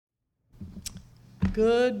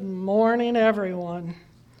Good morning, everyone.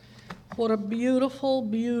 What a beautiful,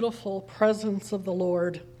 beautiful presence of the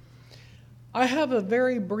Lord. I have a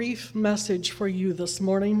very brief message for you this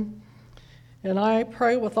morning, and I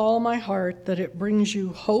pray with all my heart that it brings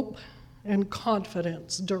you hope and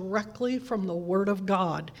confidence directly from the Word of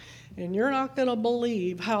God. And you're not going to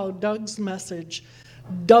believe how Doug's message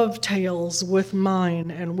dovetails with mine,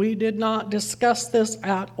 and we did not discuss this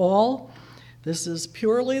at all. This is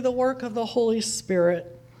purely the work of the Holy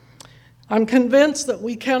Spirit. I'm convinced that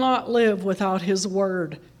we cannot live without His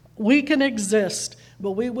Word. We can exist,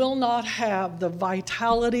 but we will not have the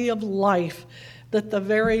vitality of life that the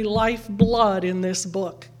very lifeblood in this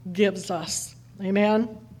book gives us.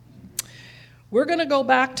 Amen? We're going to go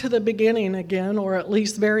back to the beginning again, or at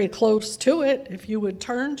least very close to it, if you would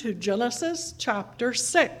turn to Genesis chapter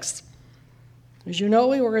 6. As you know,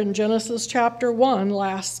 we were in Genesis chapter 1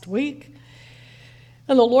 last week.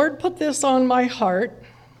 And the Lord put this on my heart.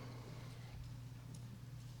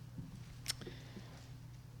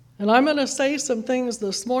 And I'm going to say some things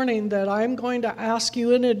this morning that I'm going to ask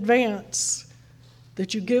you in advance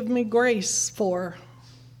that you give me grace for.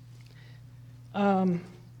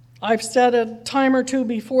 I've said a time or two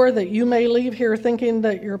before that you may leave here thinking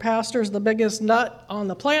that your pastor's the biggest nut on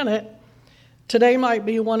the planet. Today might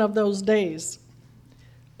be one of those days.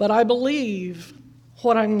 But I believe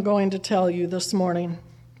what I'm going to tell you this morning,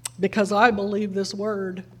 because I believe this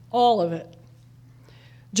word, all of it.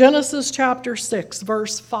 Genesis chapter 6,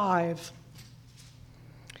 verse 5.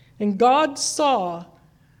 And God saw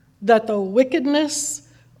that the wickedness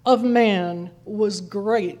of man was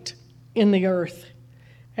great in the earth,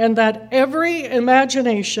 and that every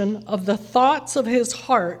imagination of the thoughts of his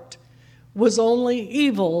heart was only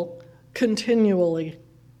evil continually.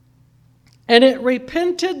 And it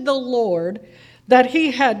repented the Lord that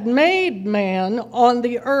he had made man on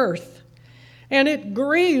the earth, and it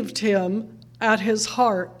grieved him at his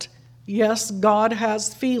heart. Yes, God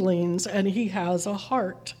has feelings, and he has a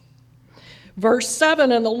heart. Verse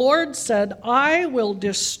 7, and the Lord said, I will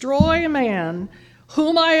destroy man,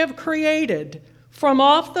 whom I have created, from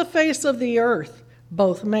off the face of the earth,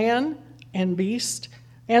 both man and beast,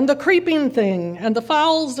 and the creeping thing, and the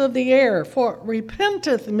fowls of the air, for it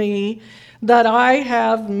repenteth me that I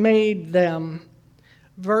have made them.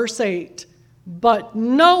 Verse 8, but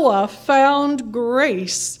Noah found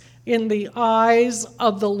grace in the eyes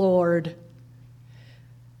of the Lord.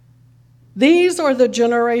 These are the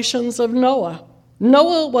generations of Noah.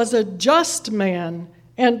 Noah was a just man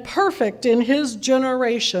and perfect in his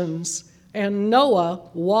generations, and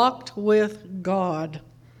Noah walked with God.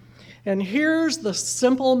 And here's the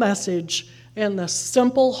simple message and the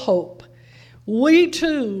simple hope. We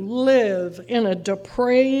too live in a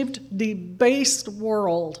depraved, debased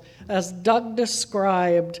world, as Doug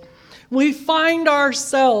described. We find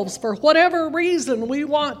ourselves, for whatever reason we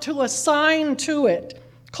want to assign to it,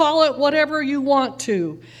 call it whatever you want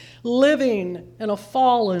to, living in a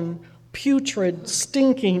fallen, putrid,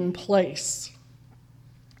 stinking place.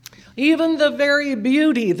 Even the very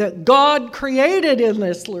beauty that God created in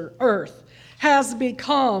this earth has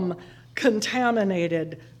become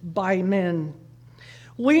contaminated by men.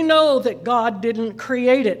 We know that God didn't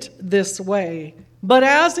create it this way, but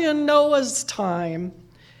as in Noah's time,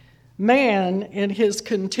 man, in his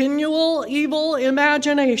continual evil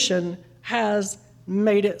imagination, has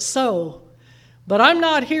made it so. But I'm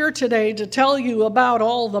not here today to tell you about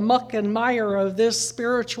all the muck and mire of this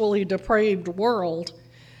spiritually depraved world,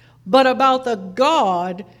 but about the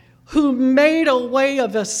God who made a way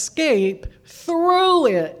of escape through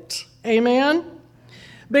it. Amen?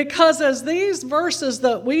 Because as these verses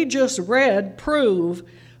that we just read prove,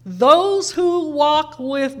 those who walk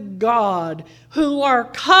with God, who are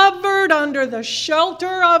covered under the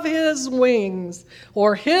shelter of his wings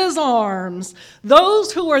or his arms,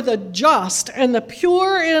 those who are the just and the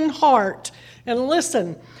pure in heart. And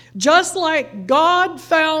listen, just like God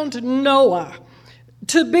found Noah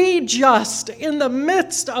to be just in the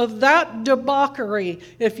midst of that debauchery,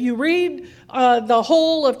 if you read the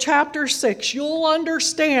whole of chapter 6, you'll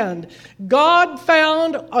understand God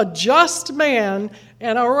found a just man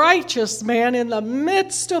and a righteous man in the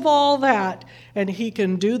midst of all that, and he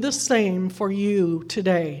can do the same for you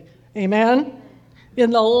today. Amen? In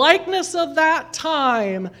the likeness of that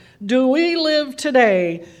time do we live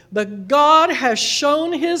today, but God has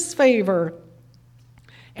shown his favor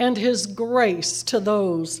and his grace to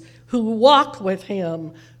those who walk with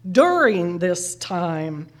him during this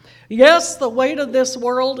time. Yes, the weight of this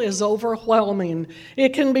world is overwhelming.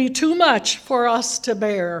 It can be too much for us to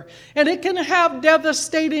bear, and it can have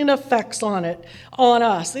devastating effects on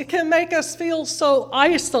us. It can make us feel so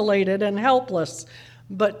isolated and helpless,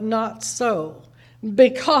 but not so.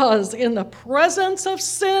 Because in the presence of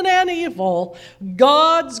sin and evil,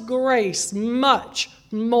 God's grace much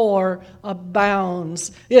more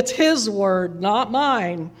abounds. It's his word, not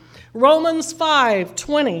mine. Romans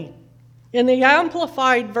 5:20 in the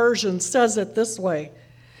Amplified Version says it this way: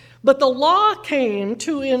 but the law came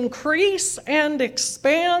to increase and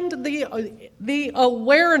expand the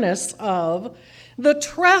awareness of the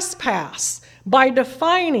trespass by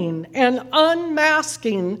defining and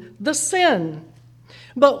unmasking the sin.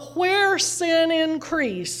 But where sin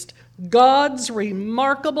increased, God's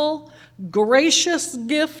remarkable, gracious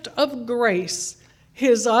gift of grace,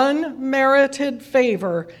 his unmerited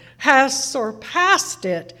favor, has surpassed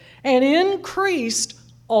it and increased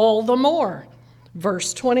all the more.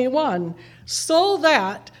 Verse 21, so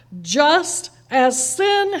that just as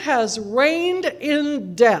sin has reigned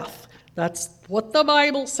in death, that's what the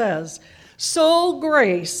Bible says, so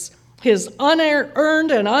grace, his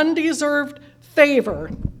unearned and undeserved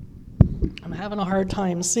favor. I'm having a hard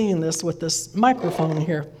time seeing this with this microphone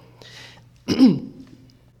here.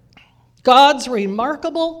 God's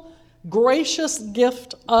remarkable, gracious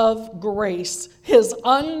gift of grace, his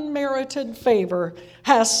unmerited favor,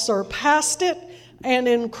 has surpassed it and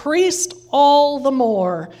increased all the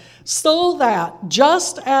more, so that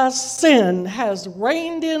just as sin has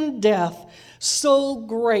reigned in death, so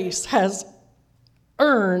grace has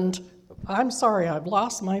I've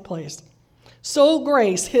lost my place. So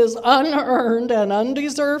grace, his unearned and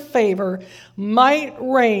undeserved favor, might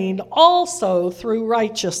reign also through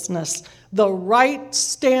righteousness, the right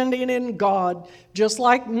standing in God, just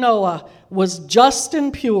like Noah was just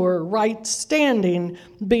and pure, right standing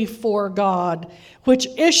before God, which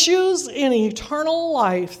issues in eternal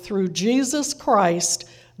life through Jesus Christ,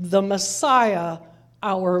 the Messiah,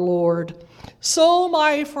 our Lord. So,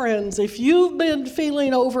 my friends, if you've been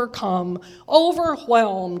feeling overcome,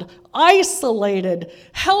 overwhelmed, isolated,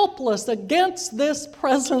 helpless against this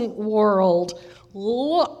present world,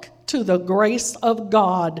 look to the grace of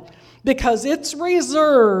God, because it's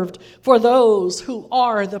reserved for those who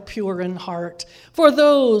are the pure in heart, for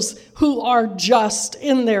those who are just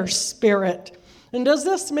in their spirit. And does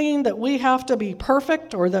this mean that we have to be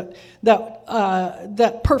perfect, or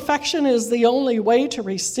that perfection is the only way to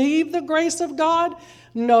receive the grace of God?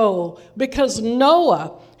 No, because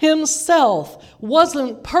Noah himself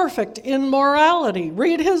wasn't perfect in morality.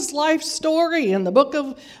 Read his life story in the book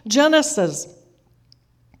of Genesis.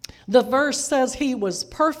 The verse says he was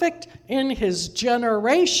perfect in his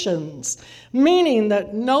generations, meaning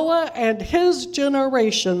that Noah and his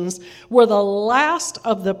generations were the last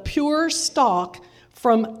of the pure stock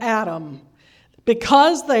from Adam,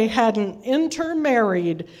 because they hadn't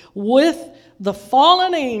intermarried with the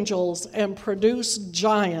fallen angels and produced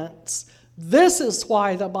giants. This is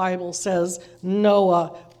why the Bible says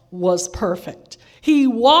Noah was perfect. He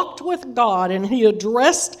walked with God and he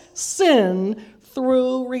addressed sin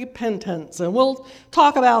through repentance. And we'll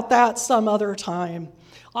talk about that some other time.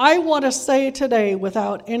 I want to say today,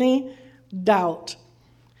 without any doubt,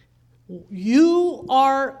 you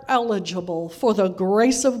are eligible for the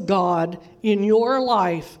grace of God in your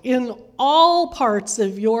life, in all parts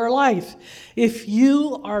of your life, if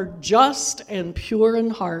you are just and pure in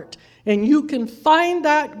heart. And you can find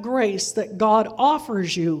that grace that God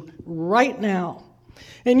offers you right now.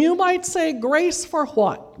 And you might say, grace for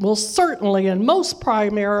what? Well, certainly and most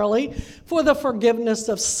primarily for the forgiveness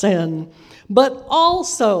of sin, but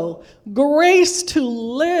also grace to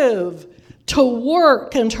live, to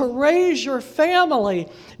work, and to raise your family,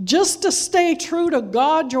 just to stay true to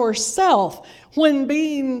God yourself when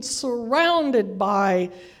being surrounded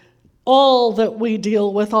by all that we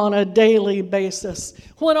deal with on a daily basis,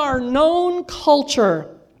 when our known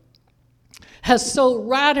culture has so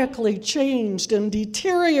radically changed and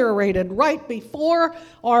deteriorated right before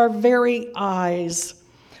our very eyes.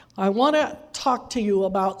 I want to talk to you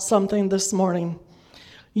about something this morning.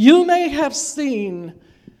 You may have seen,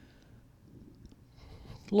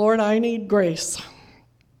 Lord, I need grace.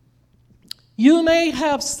 You may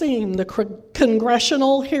have seen the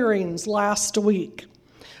congressional hearings last week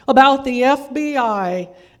about the FBI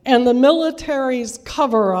and the military's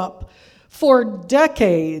cover-up for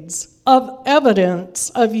decades of evidence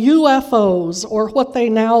of UFOs, or what they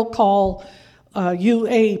now call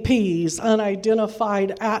UAPs,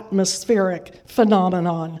 unidentified atmospheric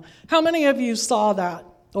phenomenon. How many of you saw that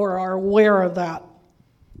or are aware of that?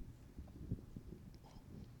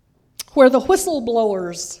 where the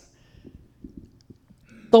whistleblowers,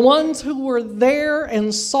 the ones who were there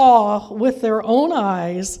and saw with their own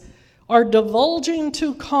eyes, are divulging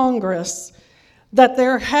to Congress that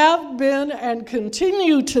there have been and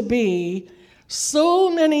continue to be so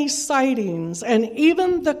many sightings and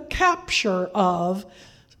even the capture of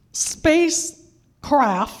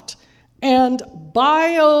spacecraft and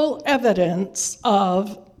bioevidence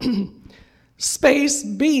of space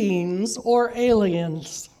beings or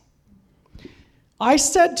aliens. I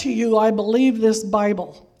said to you, I believe this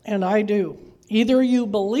Bible, and I do. Either you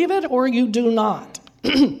believe it or you do not.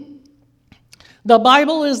 The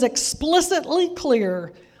Bible is explicitly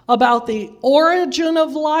clear about the origin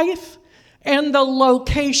of life and the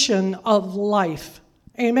location of life.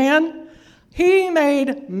 Amen? He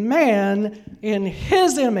made man in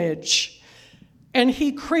his image, and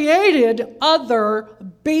he created other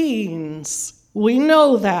beings. We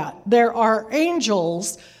know that. There are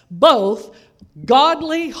angels, both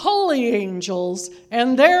godly, holy angels,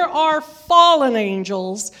 and there are fallen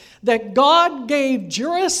angels that God gave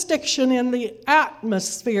jurisdiction in the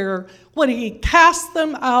atmosphere when he cast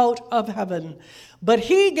them out of heaven. But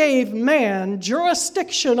he gave man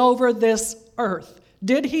jurisdiction over this earth.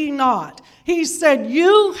 Did he not? He said,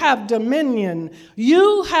 you have dominion,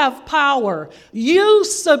 you have power, you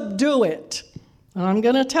subdue it. And I'm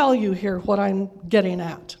going to tell you here what I'm getting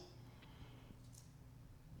at.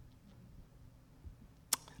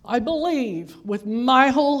 I believe with my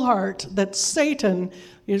whole heart that Satan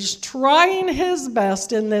is trying his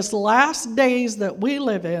best in this last days that we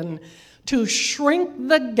live in to shrink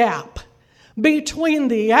the gap between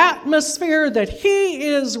the atmosphere that he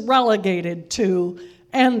is relegated to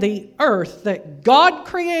and the earth that God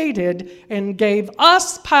created and gave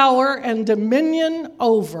us power and dominion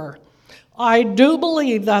over. I do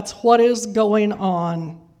believe that's what is going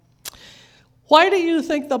on. Why do you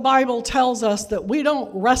think the Bible tells us that we don't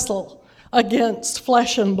wrestle against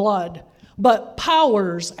flesh and blood, but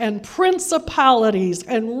powers and principalities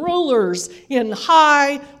and rulers in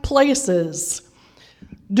high places?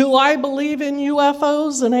 Do I believe in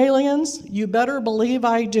UFOs and aliens? You better believe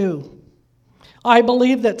I do. I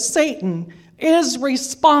believe that Satan is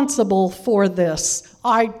responsible for this.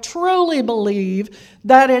 I truly believe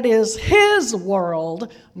that it is his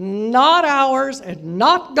world, not ours and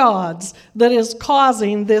not God's, that is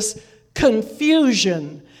causing this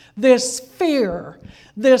confusion, this fear,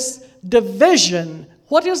 this division.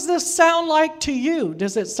 What does this sound like to you?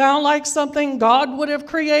 Does it sound like something God would have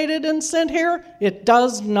created and sent here? It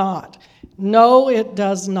does not. No, it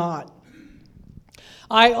does not.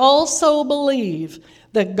 I also believe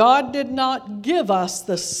that God did not give us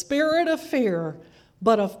the spirit of fear,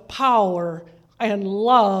 but of power and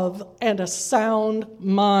love and a sound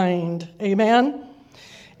mind. Amen?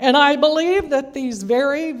 And I believe that these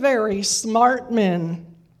very, very smart men,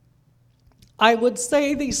 I would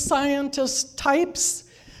say these scientist types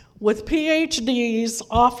with PhDs,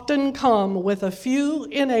 often come with a few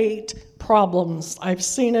innate problems. I've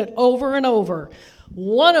seen it over and over,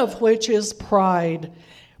 one of which is pride.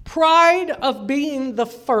 Pride of being the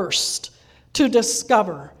first to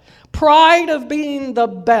discover. Pride of being the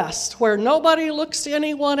best, where nobody looks to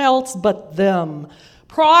anyone else but them.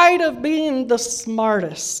 Pride of being the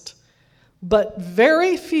smartest. But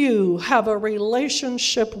very few have a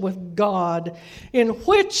relationship with God in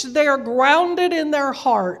which they're grounded in their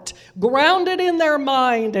heart, grounded in their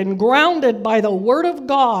mind, and grounded by the Word of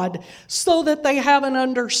God so that they have an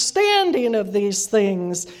understanding of these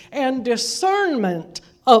things and discernment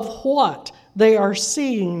of what they are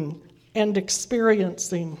seeing and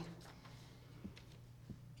experiencing.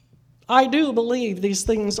 I do believe these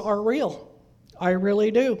things are real. I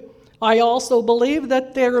really do. I also believe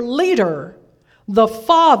that their leader, the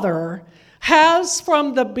Father, has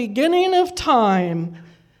from the beginning of time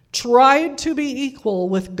tried to be equal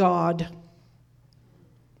with God.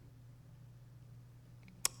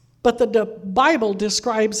 But the Bible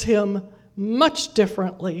describes him much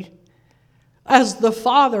differently as the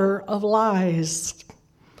father of lies,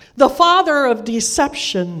 the father of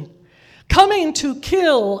deception, coming to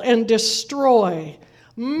kill and destroy,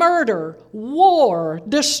 murder, war,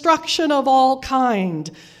 destruction of all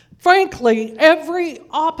kind. Frankly, every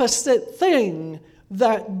opposite thing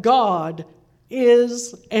that God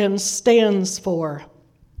is and stands for.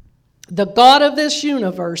 The God of this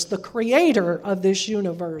universe, the creator of this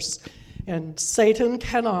universe, and Satan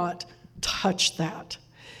cannot touch that.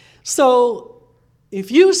 So,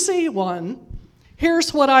 if you see one,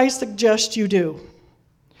 here's what I suggest you do.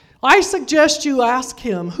 I suggest you ask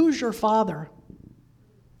him, who's your father?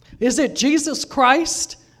 Is it Jesus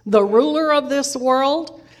Christ, the ruler of this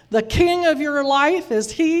world? The king of your life?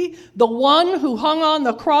 Is he the one who hung on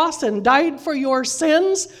the cross and died for your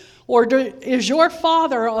sins? Or is your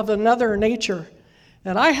father of another nature?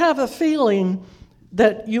 And I have a feeling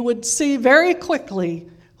that you would see very quickly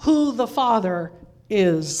who the Father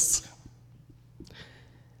is.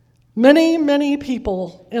 Many, many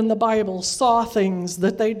people in the Bible saw things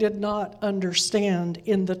that they did not understand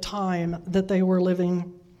in the time that they were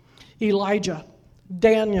living. Elijah,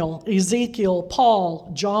 Daniel, Ezekiel, Paul,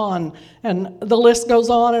 John, and the list goes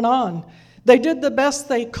on and on. They did the best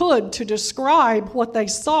they could to describe what they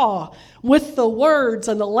saw with the words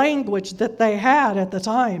and the language that they had at the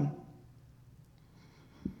time.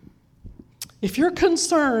 If you're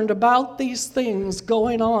concerned about these things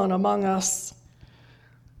going on among us,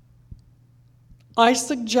 I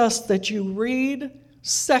suggest that you read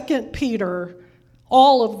 2 Peter,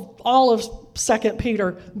 all of 2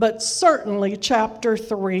 Peter, but certainly chapter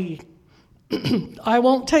 3. I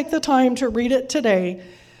won't take the time to read it today,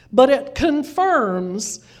 but it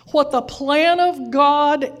confirms what the plan of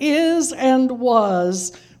God is and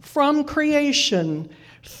was from creation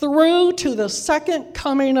through to the second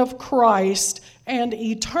coming of Christ and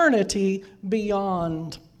eternity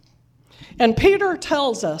beyond. And Peter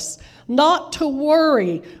tells us not to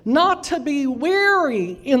worry, not to be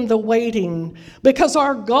weary in the waiting, because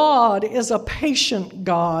our God is a patient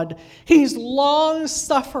God. He's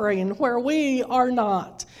long-suffering where we are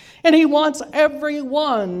not, and he wants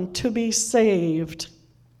everyone to be saved.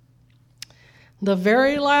 The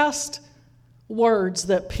very last words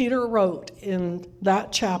that Peter wrote in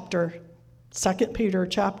that chapter, 2 Peter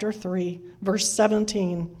chapter 3, verse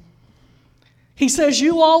 17, he says,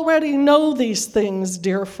 "You already know these things,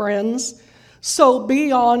 dear friends, so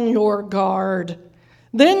be on your guard.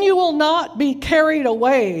 Then you will not be carried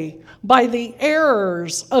away by the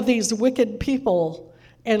errors of these wicked people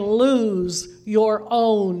and lose your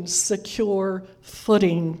own secure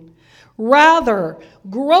footing. Rather,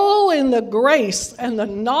 grow in the grace and the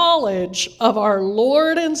knowledge of our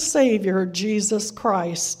Lord and Savior, Jesus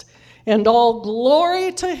Christ, and all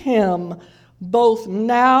glory to him, both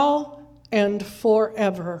now and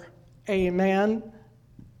forever. Amen.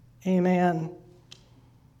 Amen."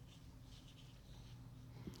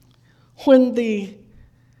 When the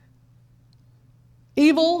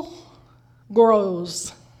evil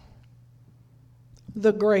grows,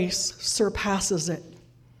 the grace surpasses it.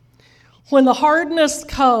 When the hardness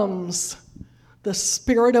comes, the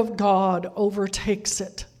Spirit of God overtakes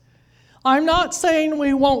it. I'm not saying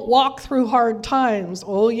we won't walk through hard times.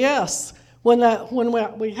 Oh, yes. When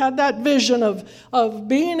we had that vision of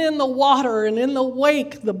being in the water and in the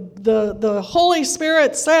wake, the Holy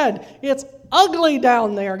Spirit said, "It's ugly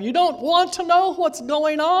down there. You don't want to know what's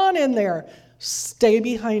going on in there. Stay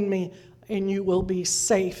behind me and you will be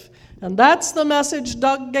safe." And that's the message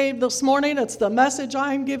Doug gave this morning. It's the message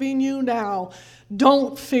I'm giving you now.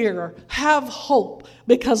 Don't fear. Have hope,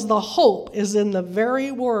 because the hope is in the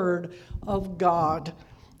very word of God.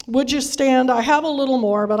 Would you stand? I have a little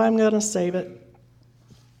more, but I'm going to save it.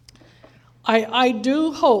 I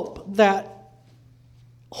do hope that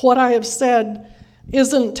what I have said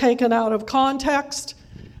isn't taken out of context.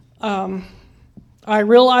 I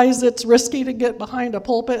realize it's risky to get behind a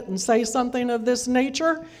pulpit and say something of this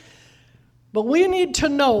nature, but we need to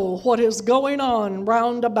know what is going on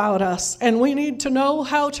round about us, and we need to know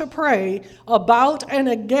how to pray about and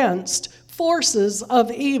against forces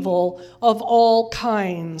of evil of all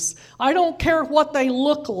kinds. I don't care what they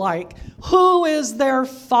look like. Who is their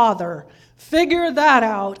father? Figure that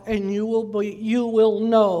out, and you will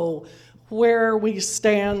know where we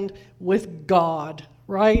stand with God,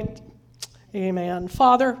 right? Amen.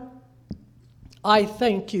 Father, I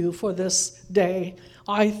thank you for this day.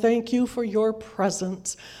 I thank you for your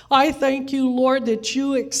presence. I thank you, Lord, that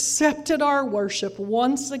you accepted our worship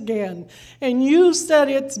once again, and you said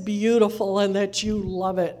it's beautiful and that you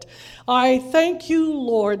love it. I thank you,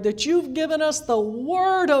 Lord, that you've given us the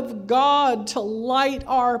Word of God to light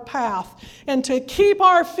our path and to keep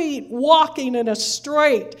our feet walking in a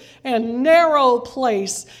straight and narrow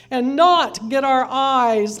place and not get our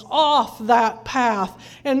eyes off that path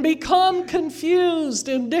and become confused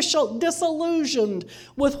and disillusioned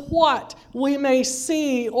with what we may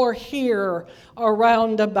see or hear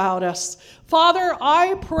around about us. Father,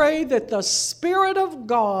 I pray that the Spirit of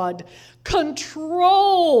God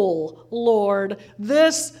control, Lord,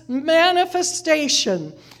 this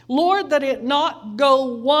manifestation. Lord, that it not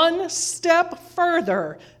go one step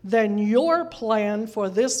further than your plan for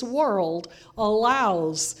this world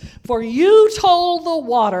allows. For you told the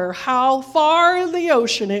water how far in the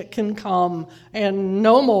ocean it can come and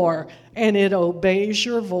no more, and it obeys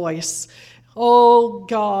your voice. Oh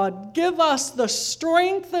God, give us the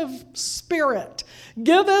strength of spirit.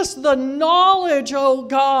 Give us the knowledge, oh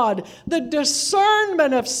God, the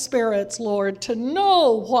discernment of spirits, Lord, to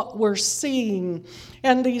know what we're seeing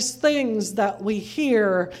and these things that we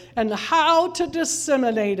hear and how to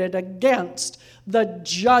disseminate it against the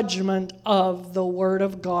judgment of the Word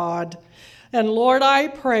of God. And Lord, I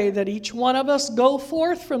pray that each one of us go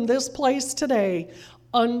forth from this place today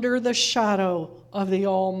under the shadow of the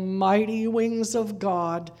almighty wings of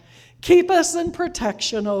God. Keep us in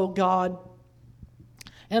protection, O God.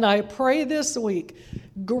 And I pray this week,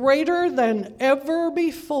 greater than ever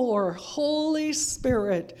before, Holy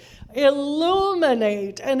Spirit,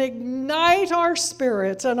 illuminate and ignite our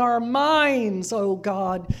spirits and our minds, O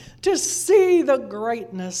God, to see the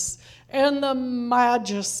greatness and the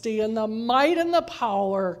majesty and the might and the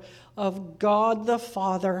power of God the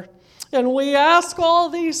Father. And we ask all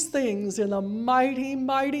these things in the mighty,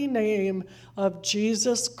 mighty name of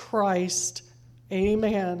Jesus Christ.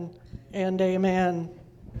 Amen and amen.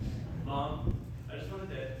 Mom, I just wanted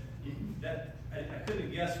I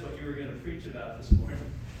couldn't guess what you were going to preach about this morning.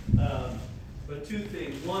 But two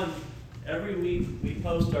things. One, every week we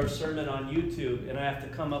post our sermon on YouTube, and I have to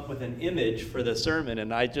come up with an image for the sermon,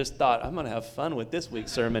 and I just thought, I'm going to have fun with this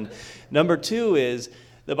week's sermon. Number two is,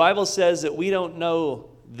 the Bible says that we don't know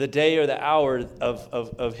the day or the hour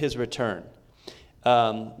of his return.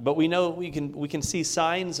 But we know we can see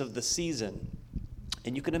signs of the season.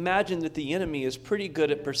 And you can imagine that the enemy is pretty good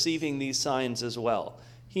at perceiving these signs as well.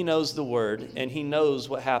 He knows the word, and he knows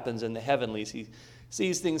what happens in the heavenlies. He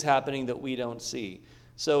sees things happening that we don't see.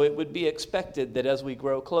 So it would be expected that as we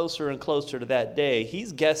grow closer and closer to that day,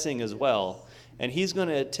 he's guessing as well. And he's going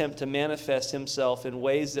to attempt to manifest himself in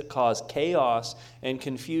ways that cause chaos and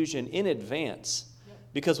confusion in advance.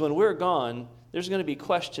 Because when we're gone, there's going to be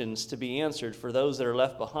questions to be answered for those that are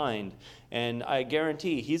left behind. And I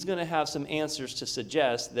guarantee he's going to have some answers to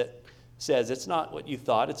suggest that says it's not what you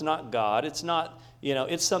thought, it's not God, it's not,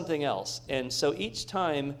 it's something else. And so each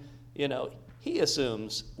time, he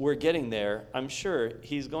assumes we're getting there, I'm sure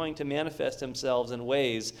he's going to manifest himself in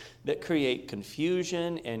ways that create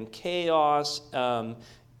confusion and chaos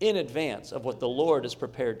in advance of what the Lord is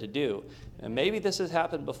prepared to do. And maybe this has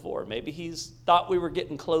happened before. Maybe he's thought we were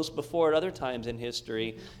getting close before at other times in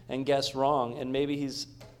history and guessed wrong. And maybe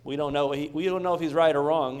we don't know if he's right or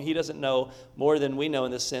wrong. He doesn't know more than we know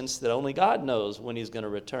in the sense that only God knows when he's going to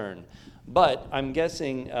return. But I'm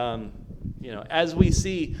guessing, as we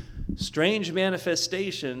see strange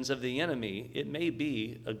manifestations of the enemy, it may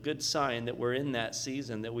be a good sign that we're in that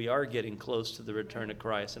season, that we are getting close to the return of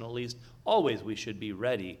Christ. And at least always we should be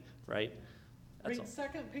ready, right? Read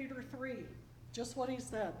 2 Peter 3, just what he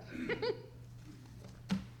said.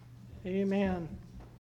 Amen.